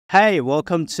Hey,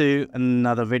 welcome to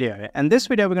another video. And this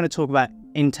video, we're going to talk about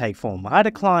intake form. I had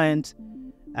a client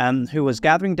who was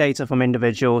gathering data from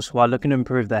individuals who are looking to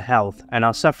improve their health and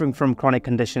are suffering from chronic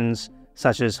conditions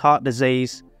such as heart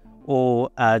disease or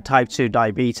type 2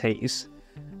 diabetes.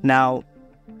 Now,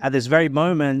 at this very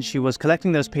moment, she was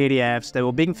collecting those PDFs. They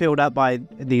were being filled out by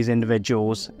these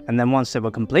individuals. And then once they were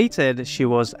completed, she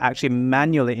was actually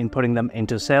manually inputting them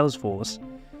into Salesforce.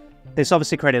 This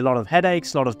obviously created a lot of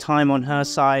headaches, a lot of time on her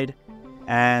side,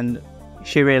 and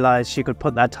she realized she could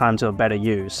put that time to a better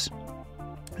use.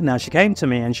 Now she came to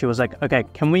me and she was like, okay,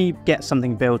 can we get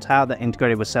something built out that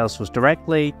integrated with Salesforce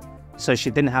directly so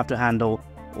she didn't have to handle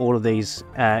all of these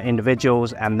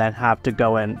individuals and then have to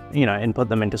go and, input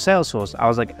them into Salesforce? I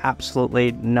was like,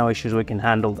 absolutely no issues, we can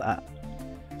handle that.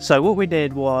 So what we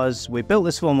did was we built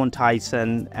this form on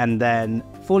Titan and then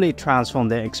fully transformed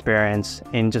the experience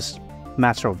in just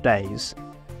matter of days.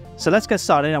 So let's get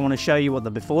started. I want to show you what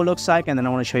the before looks like, and then I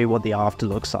want to show you what the after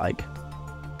looks like.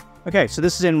 Okay, so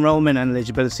this is enrollment and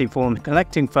eligibility form,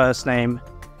 collecting first name,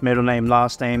 middle name,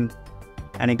 last name,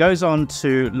 and it goes on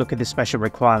to look at the special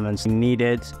requirements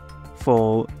needed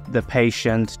for the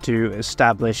patient to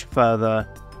establish further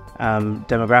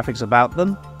demographics about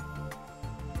them.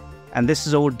 And this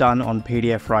is all done on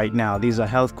PDF right now. These are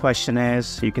health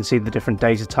questionnaires. You can see the different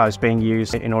data types being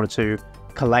used in order to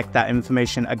collect that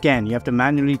information. Again, you have to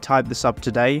manually type this up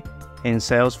today in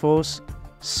Salesforce,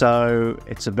 so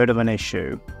it's a bit of an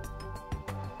issue.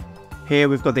 Here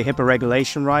we've got the HIPAA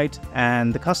regulation right,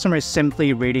 and the customer is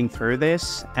simply reading through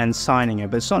this and signing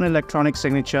it, but it's not an electronic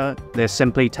signature. They're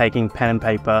simply taking pen and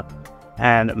paper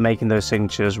and making those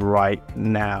signatures right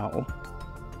now.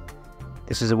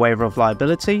 This is a waiver of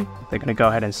liability. They're going to go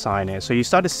ahead and sign it. So you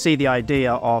start to see the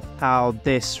idea of how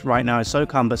this right now is so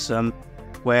cumbersome,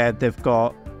 where they've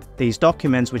got these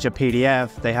documents which are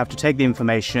PDF, they have to take the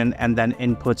information and then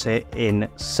input it in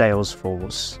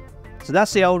Salesforce. So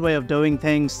that's the old way of doing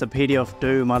things, the PDF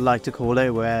doom I'd like to call it,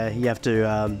 where you have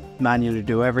to manually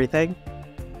do everything.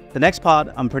 The next part,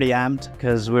 I'm pretty amped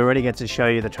because we already get to show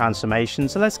you the transformation,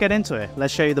 so let's get into it.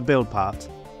 Let's show you the build part.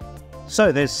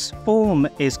 So this form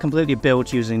is completely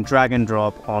built using drag and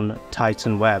drop on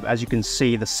Titan Web. As you can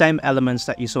see, the same elements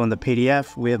that you saw in the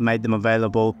PDF, we have made them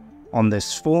available on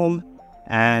this form,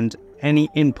 and any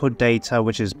input data,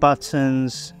 which is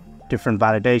buttons, different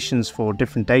validations for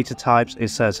different data types,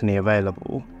 is certainly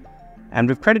available. And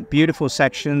we've created beautiful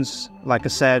sections. Like I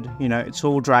said, it's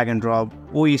all drag and drop.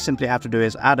 All you simply have to do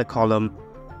is add a column,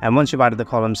 and once you've added the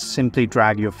columns, simply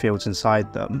drag your fields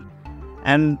inside them.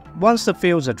 And once the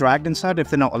fields are dragged inside, if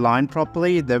they're not aligned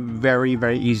properly, they're very,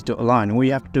 very easy to align. All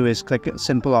you have to do is click a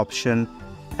simple option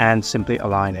and simply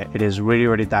align it. It is really,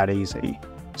 really that easy.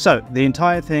 So the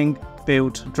entire thing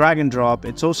built drag and drop.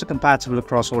 It's also compatible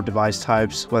across all device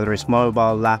types, whether it's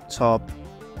mobile, laptop,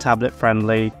 tablet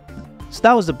friendly. So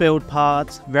that was the build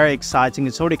part. Very exciting.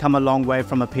 It's already come a long way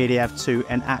from a PDF to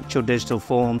an actual digital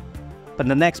form. But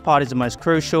the next part is the most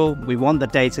crucial. We want the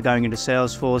data going into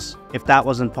Salesforce. If that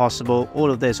wasn't possible, all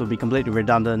of this would be completely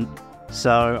redundant.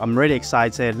 So I'm really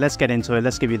excited. Let's get into it.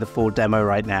 Let's give you the full demo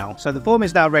right now. So the form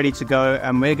is now ready to go,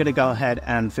 and we're going to go ahead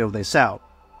and fill this out.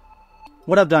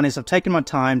 What I've done is I've taken my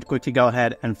time to quickly go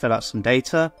ahead and fill out some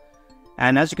data.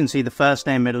 And as you can see, the first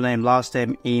name, middle name, last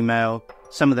name, email,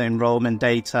 some of the enrollment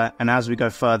data. And as we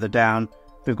go further down,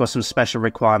 we've got some special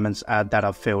requirements that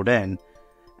I've filled in.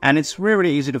 And it's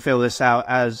really easy to fill this out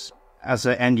as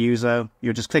an end user.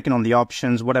 You're just clicking on the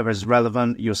options, whatever is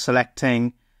relevant, you're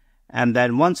selecting. And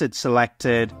then once it's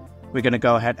selected, we're going to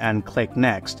go ahead and click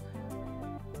next.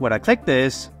 When I click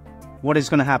this, what is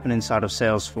going to happen inside of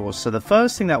Salesforce? So the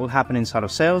first thing that will happen inside of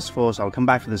Salesforce, I'll come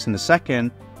back to this in a second.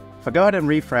 If I go ahead and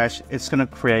refresh, it's going to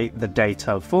create the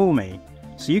data for me.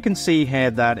 So you can see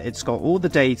here that it's got all the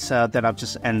data that I've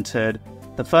just entered,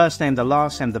 the first name, the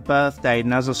last name, the birth date,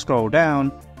 and as I scroll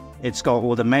down, it's got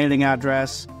all the mailing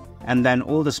address, and then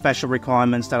all the special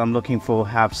requirements that I'm looking for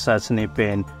have certainly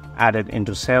been added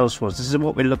into Salesforce. This is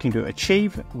what we're looking to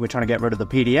achieve. We're trying to get rid of the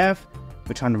PDF,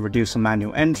 we're trying to reduce some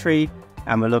manual entry,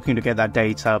 and we're looking to get that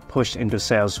data pushed into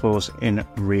Salesforce in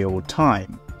real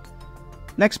time.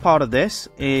 Next part of this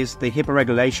is the HIPAA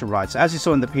regulation rights. As you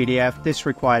saw in the PDF, this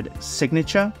required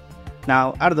signature.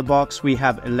 Now, out of the box, we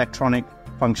have electronic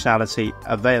functionality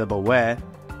available where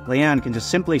Leanne can just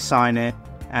simply sign it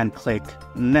and click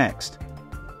next.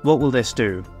 What will this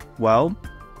do? Well,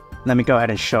 let me go ahead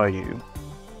and show you.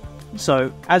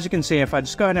 So as you can see, if I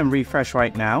just go ahead and refresh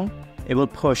right now, it will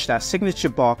push that signature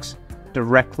box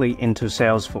directly into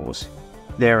Salesforce.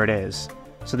 There it is.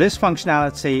 So this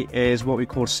functionality is what we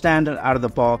call standard out of the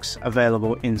box,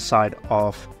 available inside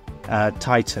of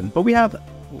Titan. But we have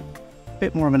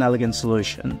bit more of an elegant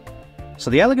solution. So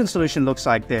the elegant solution looks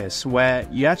like this, where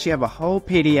you actually have a whole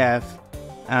PDF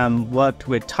worked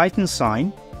with Titan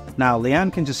Sign. Now,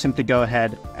 Leanne can just simply go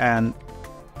ahead and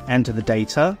enter the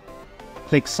data,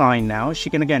 click Sign Now. She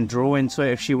can again draw into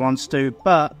it if she wants to,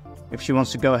 but if she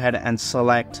wants to go ahead and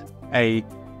select a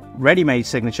ready-made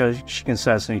signature, she can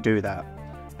certainly do that.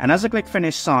 And as I click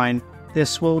Finish Sign,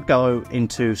 this will go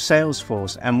into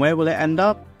Salesforce. And where will it end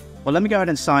up? Well, let me go ahead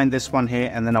and sign this one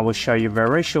here, and then I will show you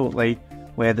very shortly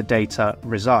where the data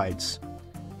resides.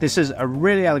 This is a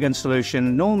really elegant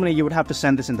solution. Normally, you would have to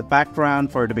send this in the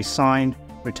background for it to be signed,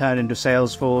 returned into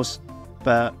Salesforce,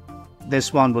 but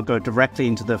this one will go directly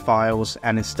into the files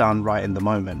and it's done right in the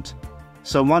moment.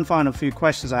 So one final few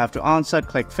questions I have to answer,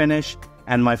 click Finish,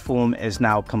 and my form is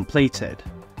now completed.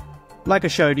 Like I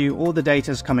showed you, all the data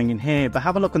is coming in here, but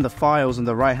have a look on the files on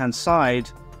the right-hand side,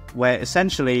 where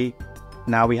essentially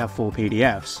now we have 4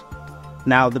 PDFs.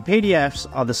 Now, the PDFs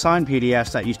are the signed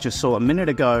PDFs that you just saw a minute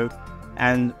ago,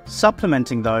 and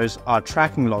supplementing those are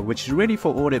tracking log, which is really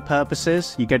for audit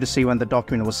purposes. You get to see when the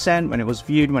document was sent, when it was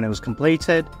viewed, when it was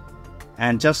completed,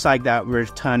 and just like that, we're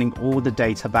returning all the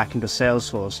data back into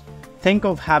Salesforce. Think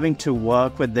of having to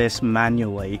work with this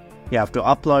manually. You have to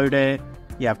upload it,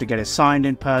 you have to get it signed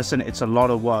in person. It's a lot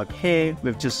of work. Here,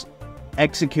 we've just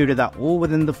executed that all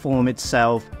within the form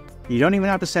itself. You don't even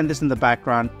have to send this in the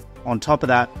background. On top of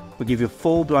that, we'll give you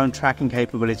full-blown tracking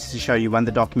capability to show you when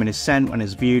the document is sent, when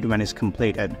it's viewed, when it's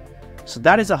completed. So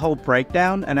that is a whole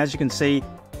breakdown. And as you can see,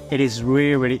 it is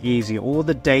really, really easy. All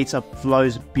the data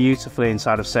flows beautifully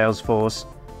inside of Salesforce.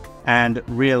 And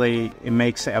really, it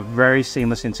makes it a very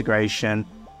seamless integration,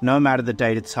 no matter the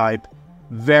data type.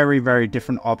 Very, very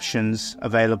different options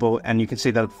available. And you can see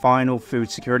the final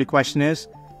food security questionnaires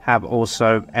have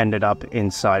also ended up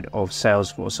inside of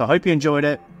Salesforce. So I hope you enjoyed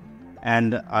it.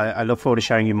 And I look forward to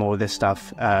showing you more of this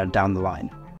stuff down the line.